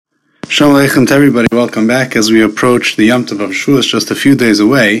Shalom Aleichem to everybody. Welcome back. As we approach the Yom Tov of Shavuos, just a few days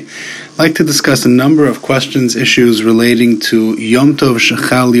away, I'd like to discuss a number of questions, issues relating to Yom Tov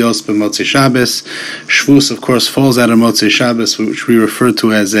Shechal Yos b'Motzei Shabbos. Shavuos, of course, falls out of Motzei Shabbos, which we refer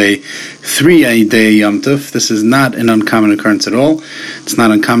to as a 3-day Yom Tov. This is not an uncommon occurrence at all. It's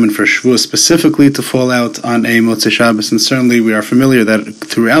not uncommon for Shavuos specifically to fall out on a Motzei Shabbos, and certainly we are familiar that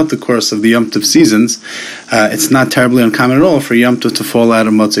throughout the course of the Yom Tov seasons, it's not terribly uncommon at all for Yom Tov to fall out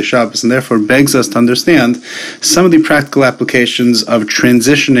of Motzei Shabbos, and therefore begs us to understand some of the practical applications of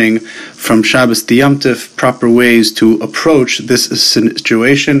transitioning from Shabbos to Yom Tov, proper ways to approach this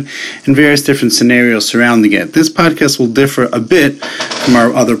situation, and various different scenarios surrounding it. This podcast will differ a bit from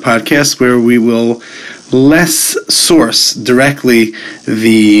our other podcasts, where we will less source directly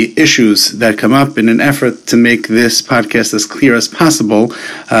the issues that come up in an effort to make this podcast as clear as possible,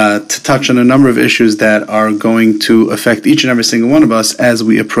 to touch on a number of issues that are going to affect each and every single one of us as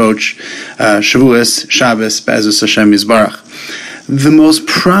we approach Shavuos, Shabbos, Be'ezus Hashem Yisbarach. The most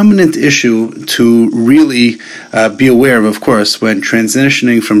prominent issue to really be aware of course, when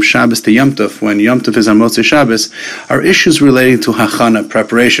transitioning from Shabbos to Yom Tov, when Yom Tov is on Motzei Shabbos, are issues relating to Hachana,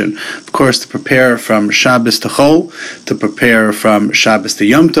 preparation. Of course, to prepare from Shabbos to Chol, to prepare from Shabbos to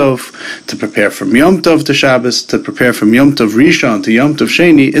Yom Tov, to prepare from Yom Tov to Shabbos, to prepare from Yom Tov Rishon to Yom Tov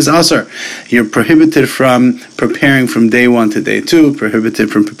Sheni is Asar. You're prohibited from preparing from day 1 to day 2,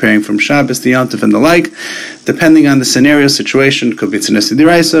 prohibited from preparing from Shabbos to Yom Tov and the like, depending on the scenario, situation. Could be it's an Issa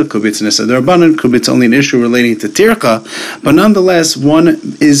D'Oraisa, could be it's an Issa D'Rabbanan, could be it's only an issue relating to Tircha, but nonetheless, one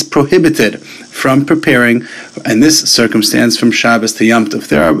is prohibited from preparing, in this circumstance, from Shabbos to Yom Tov.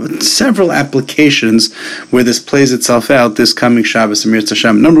 There are several applications where this plays itself out this coming Shabbos and Mirz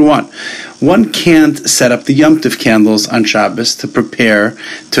Hashem. Number one can't set up the Yom Tov candles on Shabbos to prepare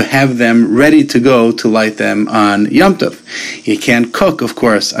to have them ready to go to light them on Yom Tov. You can't cook, of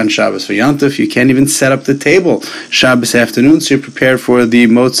course, on Shabbos for Yom Tov. You can't even set up the table Shabbos afternoon, so you're prepared for the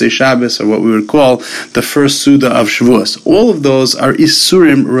Motzei Shabbos, or what we would call the first Suda of Shavuos. All of those are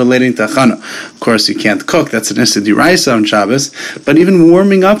Isurim relating to Chana. Of course, you can't cook. That's an Issa D'Oraisa on Shabbos. But even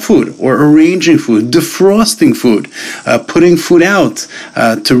warming up food, or arranging food, defrosting food, putting food out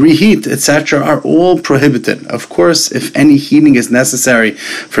to reheat, etc., are all prohibited. Of course, if any heating is necessary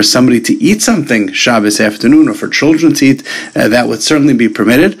for somebody to eat something Shabbos afternoon, or for children to eat, that would certainly be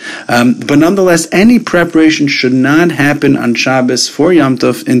permitted. But nonetheless, any preparation should not happen on Shabbos for Yom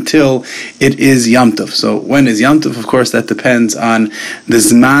Tov until it is Yom Tov. So when is Yom Tov? Of course, that depends on the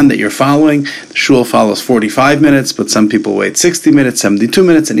Zman that you're following. The shul follows 45 minutes, but some people wait 60 minutes, 72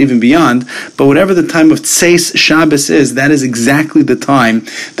 minutes, and even beyond. But whatever the time of Tzeis Shabbos is, that is exactly the time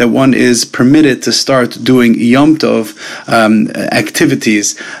that one is permitted to start doing Yom Tov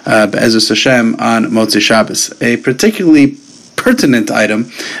activities, Be'ezus Hashem, on Motzei Shabbos. A particularly pertinent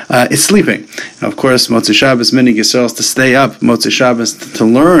item is sleeping. And of course, Motzei Shabbos, many Yisrael is to stay up Motzei Shabbos to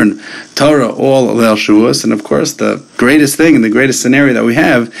learn Torah all Leil Shavuos. And of course, the greatest thing and the greatest scenario that we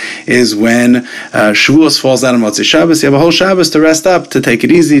have is when Shavuos falls out of Motzei Shabbos. You have a whole Shabbos to rest up, to take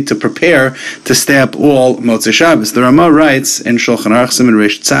it easy, to prepare to stay up all Motzei Shabbos. The Ramah writes in Shulchan Aruch Siman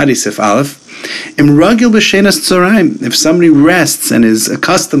Reish Tzadi Sif Aleph, if somebody rests and is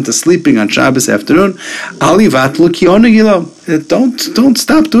accustomed to sleeping on Shabbos afternoon, don't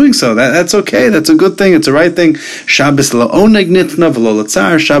stop doing so. That's okay. That's a good thing. It's a right thing. Shabbos la'oneg nitna v'lo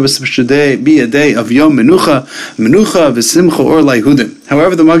l'tzar. Shabbos should be a day of Yom Menucha v'simcha or la'yhudim.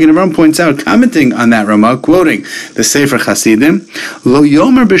 However, the Magen Avraham points out, commenting on that Ramah, quoting the Sefer Chasidim, Lo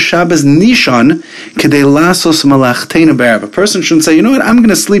yomer b'Shabbos nishan kedei lasos malachteinu b'erev. A person shouldn't say, you know what, I'm going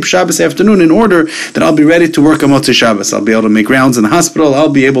to sleep Shabbos afternoon in order that I'll be ready to work on Motzei Shabbos. I'll be able to make rounds in the hospital. I'll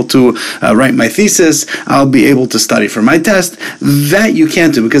be able to write my thesis. I'll be able to study for my test. That you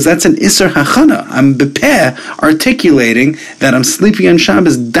can't do, because that's an Isser Hachana. I'm bepeh articulating that I'm sleeping on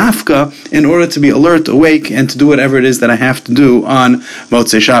Shabbos dafka in order to be alert, awake, and to do whatever it is that I have to do on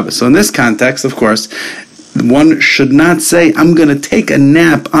Motzei Shabbos. So in this context, of course, one should not say, I'm going to take a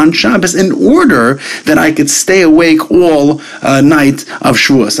nap on Shabbos in order that I could stay awake all night of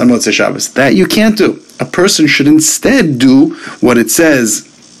Shavuos on Motzei Shabbos. That you can't do. A person should instead do what it says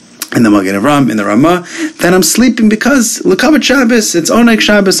in the Magen Avraham, in the Ramah, that I'm sleeping because L'kavat Shabbos, it's Oneg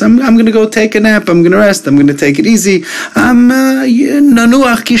Shabbos, I'm going to go take a nap, I'm going to rest, I'm going to take it easy, I'm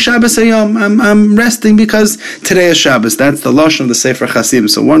nanuach ki Shabbos hayom, I'm resting because today is Shabbos. That's the lashon of the Sefer Chasidim.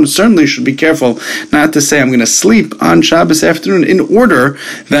 So one certainly should be careful not to say I'm going to sleep on Shabbos afternoon in order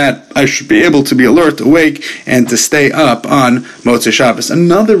that I should be able to be alert, awake, and to stay up on Motzei Shabbos.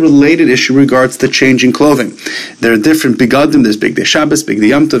 Another related issue regards to changing clothing. There are different bigadim. There's Big Day Shabbos, Big Day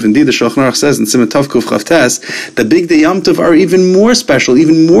Yom Tov, and indeed the Shulchan Aruch says in Siman Tov Kuf Chav Tes, the Big Day Yom Tov are even more special,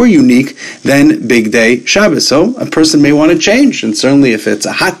 even more unique than Big Day Shabbos. So a person may want to change, and certainly if it's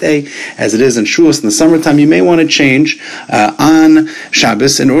a hot day, as it is in Shavuos in the summertime, you may want to change on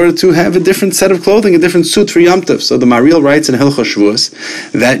Shabbos in order to have a different set of clothing, a different suit for Yom Tov. So the Maharil writes in Hilchos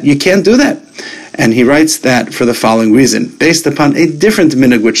Shavuos that you can't do that. And he writes that for the following reason, based upon a different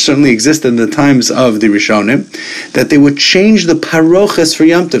minhag which certainly existed in the times of the Rishonim, that they would change the paroches for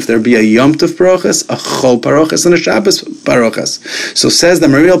Yom Tov. There'd be a Yom Tov paroches, a Chol paroches, and a Shabbos paroches. So says the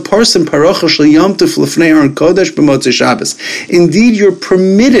Maharil, Parson paroches shel Yom Tov lefnei Aron Kodesh b'motzei Shabbos. Indeed, you're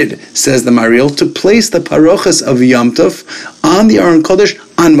permitted, says the Maharil, to place the paroches of Yom Tov on the Aron Kodesh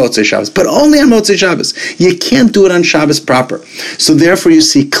on Motzei Shabbos, but only on Motzei Shabbos. You can't do it on Shabbos proper. So therefore you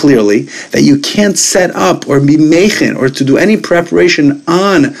see clearly that you can't set up or be meichin or to do any preparation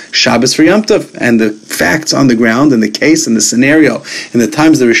on Shabbos for Yom Tov. And the facts on the ground and the case and the scenario in the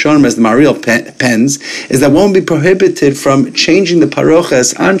times of the Rishonim, as the Maharil pens, is that one will be prohibited from changing the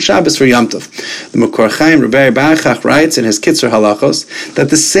paroches on Shabbos for Yom Tov. The Mekor Chaim Rabbi Bachach writes in his Kitzur Halachos that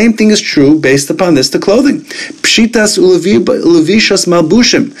the same thing is true based upon this to clothing. Pshitas ulevishas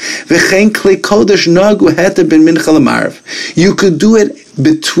malbush. You could do it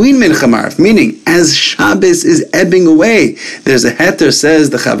between Mincha Marav, meaning as Shabbos is ebbing away. There's a heter, says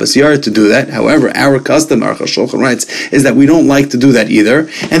the Chavas Yair, to do that. However, our custom, Aruch HaShulchan writes, is that we don't like to do that either.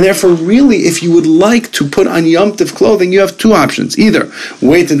 And therefore, really, if you would like to put on Yom Tov clothing, you have two options. Either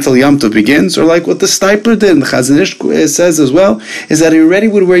wait until Yom Tov begins, or like what the Stipler did, and the Chazon Ish says as well, is that he already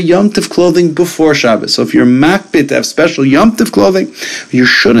would wear Yom Tov clothing before Shabbos. So if you're makbid to have special Yom Tov clothing, you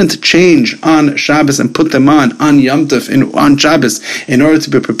shouldn't change on Shabbos and put them on Yom Tov, on Shabbos, in order to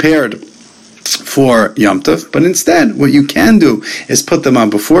be prepared for Yom Tov, but instead what you can do is put them on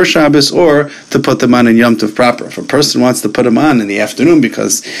before Shabbos or to put them on in Yom Tov proper. If a person wants to put them on in the afternoon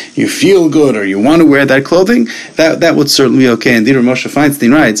because you feel good or you want to wear that clothing, that would certainly be okay. Indeed, Moshe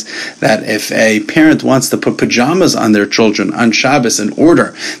Feinstein writes that if a parent wants to put pajamas on their children on Shabbos in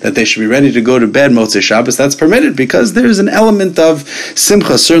order that they should be ready to go to bed Motzei Shabbos, that's permitted because there's an element of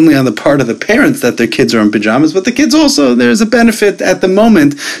simcha certainly on the part of the parents that their kids are in pajamas, but the kids also, there's a benefit at the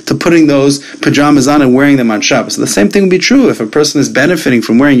moment to putting those pajamas on and wearing them on Shabbos. So the same thing would be true if a person is benefiting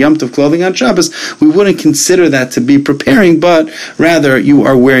from wearing Yom Tov clothing on Shabbos. We wouldn't consider that to be preparing, but rather you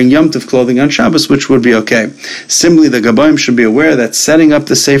are wearing Yom Tov clothing on Shabbos, which would be okay. Similarly, the Gabayim should be aware that setting up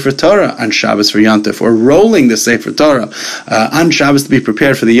the Sefer Torah on Shabbos for Yom Tov, or rolling the Sefer Torah on Shabbos to be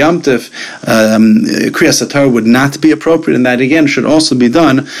prepared for the Yom Tov, Kriyas HaTorah would not be appropriate, and that again should also be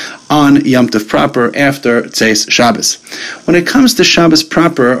done on Yom Tov proper after Tzeis Shabbos. When it comes to Shabbos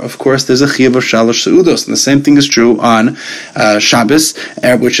proper, of course, there's a chiyuv of shalosh seudos, and the same thing is true on Shabbos,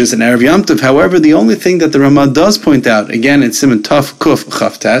 which is an Erev Yom Tov. However, the only thing that the Ramah does point out, again in Siman Tov Kuf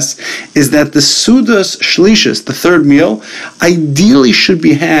Chav Tes, is that the seudos shlishis, the third meal, ideally should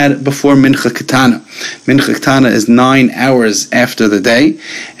be had before Mincha Ketana. Mincha Ketana is 9 hours after the day,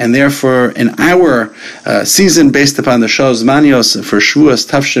 and therefore in our season, based upon the Shos Manios for Shavuos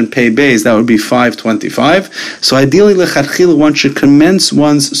Tafshin Pei Beis, that would be 5:25. So ideally, lechatchila, one should commence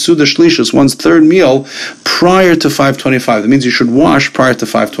one's Suda Shlishus, one's third meal, prior to 5:25. That means you should wash prior to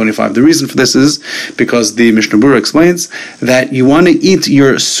 5:25. The reason for this is because the Mishnah Berurah explains that you want to eat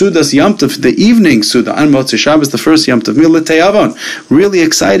your Sudas Yom Tov, the evening Suda, on Motzei Shabbos, the first Yom Tov meal, l'teyavon, really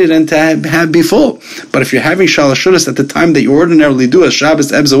excited and to have be full. But if you're having Shalosh Seudos at the time that you ordinarily do as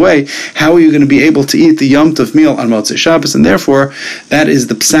Shabbos ebbs away, how are you going to be able to eat the Yom Tov meal on Motzei Shabbos? And therefore, that is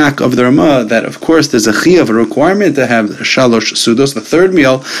the psak of the Ramah, that of course there's a chiyuv, a requirement to have Shalosh Seudos, the third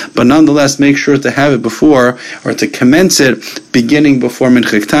meal, but nonetheless make sure to have it before, or to commence it beginning before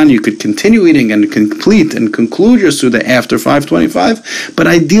Mincha Ketana. You could continue eating and complete and conclude your Suda after 5:25, but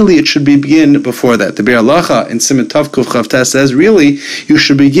ideally it should begin before that. The Be'er Halacha in Siman Tov Kuf Chav Tes says really you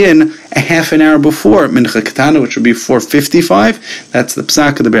should begin a half an hour before Mincha Ketana, which would be 4:55. That's the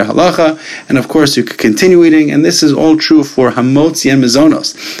psak of the Be'er Halacha, and of course you could continue eating, and this is all true for Hamotzi and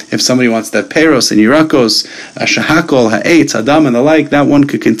Mizonos. If somebody wants to have Peros and Yirakos, Shahakol, Ha'etz, Hadam, and the like, that one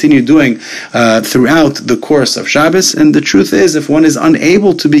could continue doing throughout the course of Shabbos. And the truth is, if one is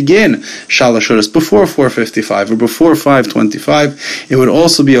unable to begin Shalosh Seudos before 4:55 or before 5:25, it would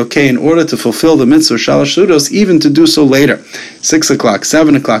also be okay in order to fulfill the mitzvah of Shalosh Seudos, even to do so later, 6 o'clock,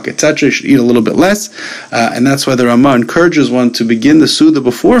 7 o'clock, etc. You should eat a little bit less, and that's why the Ramah encourages one to begin the Suda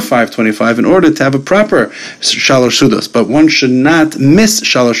before 5:25 in order to have a proper Shalosh Seudos. But one should not miss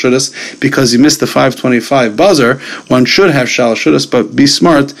Shalosh Seudos because you missed the 5:25 buzzer. One should have Shalosh Seudos, but be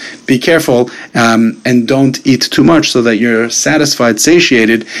smart, be careful, and don't eat too much so that you're satisfied,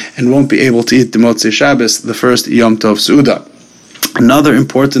 satiated, and won't be able to eat the Motzei Shabbos, the first Yom Tov Suda. Another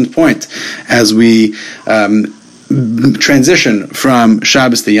important point as we transition from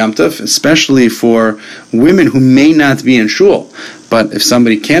Shabbos to Yom Tov, especially for women who may not be in shul. But if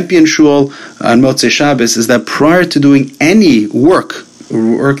somebody can't be in shul on Motzei Shabbos, is that prior to doing any work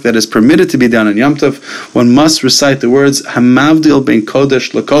that is permitted to be done on Yom Tov, one must recite the words Hamavdil ben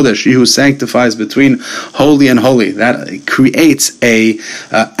Kodesh LaKodesh, he who sanctifies between holy and holy. That creates a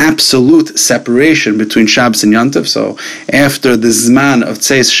absolute separation between Shabbos and Yom Tov. So after the Zman of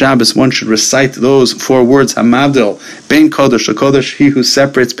Tzeis Shabbos, one should recite those 4 words Hamavdil ben Kodesh LaKodesh, he who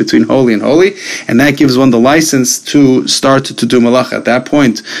separates between holy and holy, and that gives one the license to start to do Malach. At that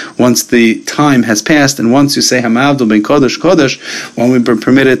point, once the time has passed, and once you say Hamavdil ben Kodesh Kodesh, one would be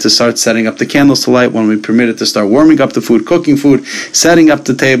permitted to start setting up the candles to light, when we permitted to start warming up the food, cooking food, setting up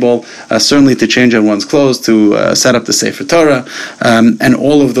the table, certainly to change on one's clothes, to set up the Sefer Torah, and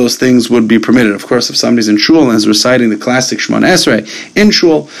all of those things would be permitted. Of course, if somebody's in shul and is reciting the classic Shemona Esrei in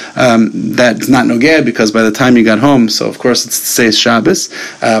shul, that's not nogeh, because by the time you got home, so of course it's Tzeis Shabbos,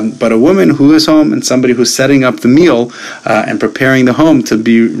 but a woman who is home and somebody who's setting up the meal and preparing the home to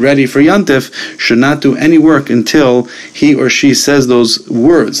be ready for Yom Tov should not do any work until he or she says those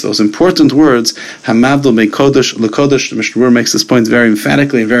words, those important words, Hamavdil ben Kodesh LaKodesh. The Mishnah Berurah makes this point very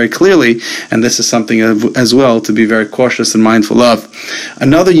emphatically and very clearly, and this is something as well to be very cautious and mindful of.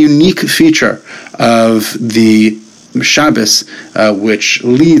 Another unique feature of the Shabbos, which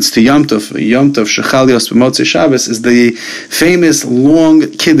leads to Yom Tov Shechal Lios B'Motzei Shabbos, is the famous long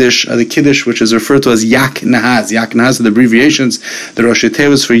Kiddush, the Kiddush which is referred to as Yak Nahaz. Yak Nahaz are the abbreviations, the Rosh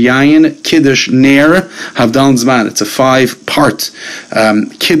Tevos for Yayin, Kiddush, Ner, Havdalah, Zman. It's a 5-part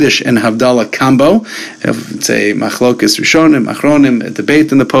Kiddush and Havdalah combo. It's a Machlokes Rishonim, Achronim, a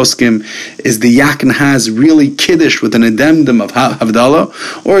debate in the Poskim. Is the Yak Nahaz really Kiddush with an addendum of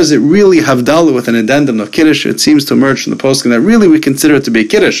Havdalah, or is it really Havdalah with an addendum of Kiddush? It seems to emerge from the Poskim that really we consider it to be a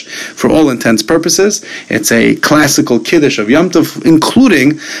Kiddush for all intents purposes. It's a classical Kiddush of Yom Tov,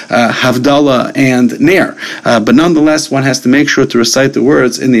 including Havdalah and Ner. But nonetheless, one has to make sure to recite the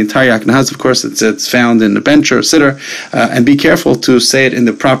words in the entire Yak Nahaz. Of course, it's found in the bench or siddur, and be careful to say it in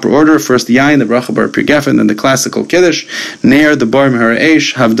the proper order. First the Yayin, the Bracha Bar Pri Geffen, then the classical Kiddush, Ner, the Bar Mehara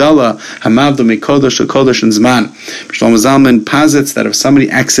Eish, Havdalah, Hamavdil Mikodesh, Kodesh, and Zman. Shlomo Zalman posits that if somebody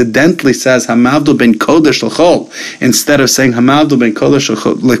accidentally says Hamavdil ben Kodesh L'chol instead of saying Hamavdil ben Kodesh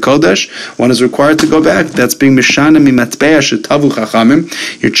L'Kodesh, one is required to go back. That's being Mishana Mimatbeya Shetavu Chachamim.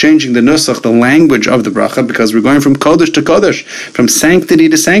 You're changing the nusach, the language of the bracha, because we're going from Kodesh to Kodesh, from sanctity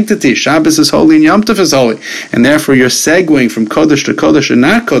to sanctity. Shabbos is holy and Yom Tov is holy, and therefore you're segueing from Kodesh to Kodesh and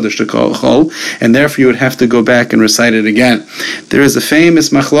not Kodesh to Chol, and therefore you would have to go back and recite it again. There is a famous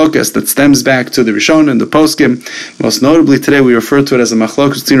machlokas that stems back to the Rishon and the Poskim. Most notably today we refer to it as a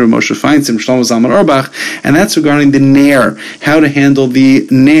machlokas between Moshe Feinstein and Shlomo Zalman Auerbach, and that's regarding the Ner, how to handle the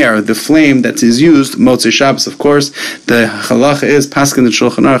Ner, the flame that is used Motzei Shabbos. Of course, the halacha is Paskin the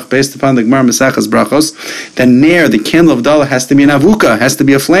Shulchan Aruch based upon the Gemara Mesachas Brachos. The Ner, the candle of Dalah, has to be an avuka, has to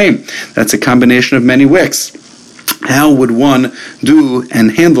be a flame. That's a combination of many wicks. How would one do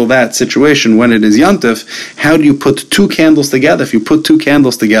and handle that situation when it is Yom Tov? How do you put 2 candles together? If you put 2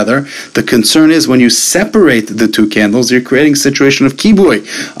 candles together, the concern is when you separate the 2 candles, you're creating a situation of kibui,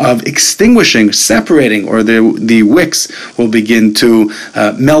 of extinguishing, separating, or the wicks will begin to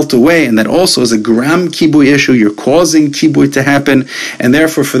melt away, and that also is a gram kibui issue. You're causing kibui to happen, and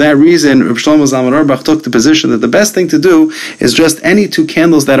therefore for that reason, Reb Shlomo Zalman Auerbach took the position that the best thing to do is just any 2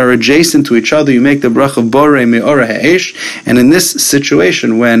 candles that are adjacent to each other, you make the bracha of Borei Me'orah Ha'esh, and in this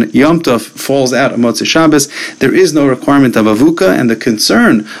situation, when Yom Tov falls out of Motzei Shabbos, there is no requirement of avuka, and the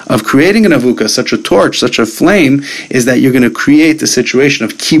concern of creating an avuka, such a torch, such a flame, is that you're going to create a situation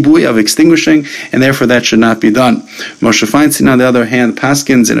of kibui, of extinguishing, and therefore that should not be done. Moshe Feinstein, on the other hand,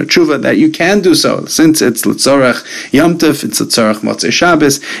 paskins in a tshuva that you can do so, since it's l'tzorach Yom Tov, it's l'tzorach Motzei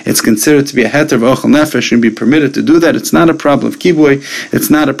Shabbos, it's considered to be a heter of ochel nefesh, and be permitted to do that. It's not a problem of kibui, it's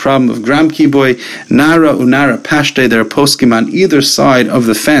not a problem of gram kibui. Nara unara pashte, there are poskim on either side of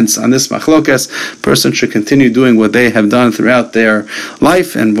the fence on this machlokas. Person should continue doing what they have done throughout their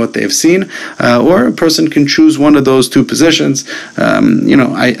life and what they have seen, or a person can choose one of those 2 positions.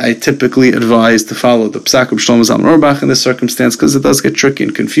 I typically advise to follow the Psak of Shlomo Zalman Auerbach in this circumstance, because it does get tricky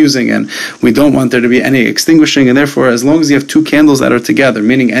and confusing, and we don't want there to be any extinguishing, and therefore as long as you have 2 candles that are together,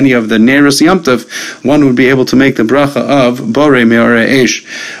 meaning any of the Neros Yom Tov, one would be able to make the bracha of Borei Me'orah Eish.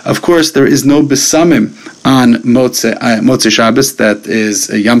 Of course, there is no besamim on Motzei Shabbos, that is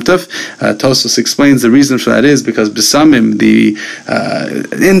a Yom Tov. Tosfos explains the reason for that is because Besamim, the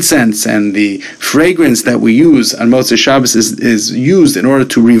incense and the fragrance that we use on Motzei Shabbos is used in order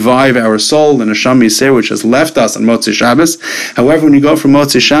to revive our soul, the Neshama Yisrael, which has left us on Motzei Shabbos. However, when you go from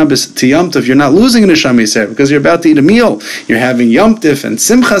Motzei Shabbos to Yom Tov, you're not losing a Neshama Yisrael because you're about to eat a meal. You're having Yom Tov and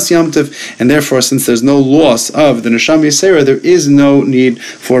Simchas Yom Tov, and therefore, since there's no loss of the Neshama Yisrael, there is no need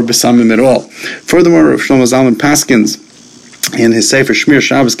for Besamim at all. Furthermore, Rav Shlomo Zalman paskins in his Sefer Shmir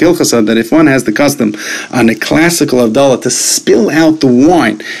Shabbos Kilchasa that if one has the custom on a classical Havdalah to spill out the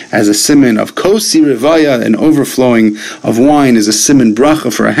wine as a siman of kosi revaya, an overflowing of wine is a siman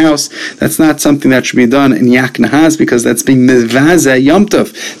bracha for a house, that's not something that should be done in Yak Nahaz because that's being mevaza Yom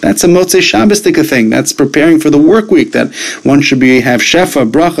Tov. That's a Motzei Shabbos-tika thing. That's preparing for the work week that one should have shefa,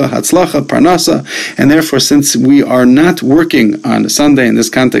 bracha, hatzlacha, parnasa, and therefore since we are not working on Sunday in this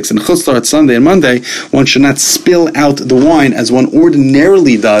context, in Chutz La'aretz Sunday and Monday, one should not spill out the wine as one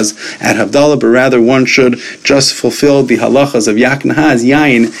ordinarily does at Havdalah, but rather one should just fulfill the halachas of Yak Nahaz,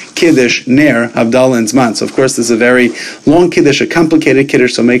 Yain, Kiddush, Ner, Havdalah, and Zman. So of course this is a very long Kiddush, a complicated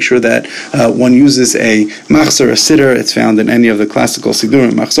Kiddush, so make sure that one uses a machzor, a siddur. It's found in any of the classical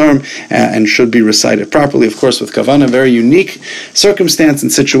siddurim, machzorim, and should be recited properly, of course with kavanah, very unique circumstance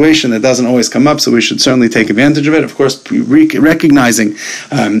and situation that doesn't always come up, so we should certainly take advantage of it. Of course, recognizing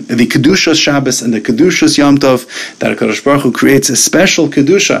the Kedushas Shabbos and the Kedushas Yom Tov, that HaKadosh Baruch Hu creates a special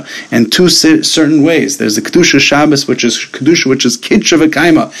Kedusha in two certain ways. There's the Kedusha Shabbos, which is Kidsha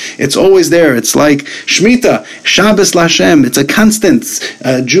V'Kaima. It's always there. It's like Shemitah, Shabbos L'Hashem. It's a constant.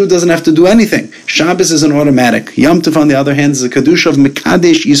 A Jew doesn't have to do anything. Shabbos is an automatic. Yom Tov, on the other hand, is a Kedusha of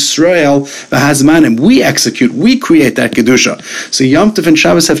Mekadesh Yisrael V'Hazmanim. We execute, we create that Kedusha. So Yom Tov and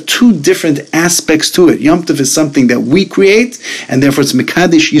Shabbos have two different aspects to it. Yom Tov is something that we create, and therefore it's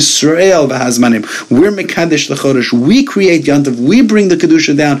Mekadesh Yisrael V'Hazmanim. We're Mekadesh L'Chodesh. We create Yom Tov, we bring the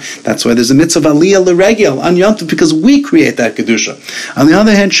Kedusha down. That's why there's a mitzvah Aliyah L'Regel on Yom Tov, because we create that Kedusha. On the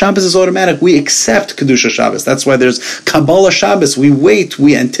other hand, Shabbos is automatic. We accept Kedusha Shabbos. That's why there's Kabbalah Shabbos. We wait,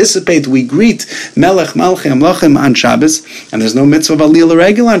 we anticipate, we greet Melech Malchei Amlachim on Shabbos, and there's no mitzvah Aliyah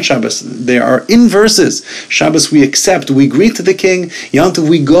L'Regel on Shabbos. There are inverses. Shabbos we accept, we greet the king. Yom Tov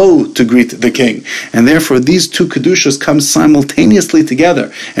we go to greet the king. And therefore these two Kedushas come simultaneously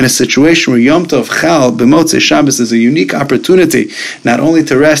together in a situation where Yom Tov Chal B'Motzei Shabbos is a unique opportunity not only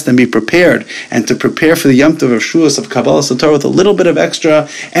to rest and be prepared and to prepare for the Yom Tov of Shavuos of Kabbalah Satorah with a little bit of extra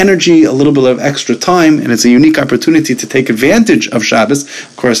energy, a little bit of extra time, and it's a unique opportunity to take advantage of Shabbos.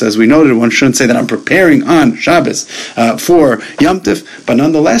 Of course, as we noted, one shouldn't say that I'm preparing on Shabbos for Yom Tov, but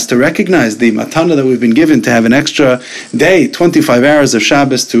nonetheless to recognize the matana that we've been given to have an extra day, 25 hours of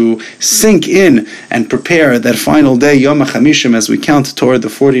Shabbos to sink in and prepare that final day, Yom HaChamishim, as we count toward the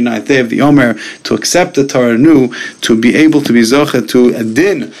 49th day of the Omer, to accept the Torah new, to be able to be zocheh to a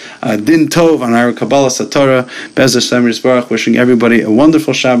din tov on our Kabbalah Satorah. Bez Hashem Yisbarach, wishing everybody a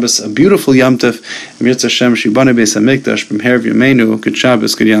wonderful Shabbos, a beautiful Yom Tov, and Yirtzeh Hashem Shibane Beis HaMikdash, B'mher V'yameinu, good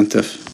Shabbos, good Yom Tov.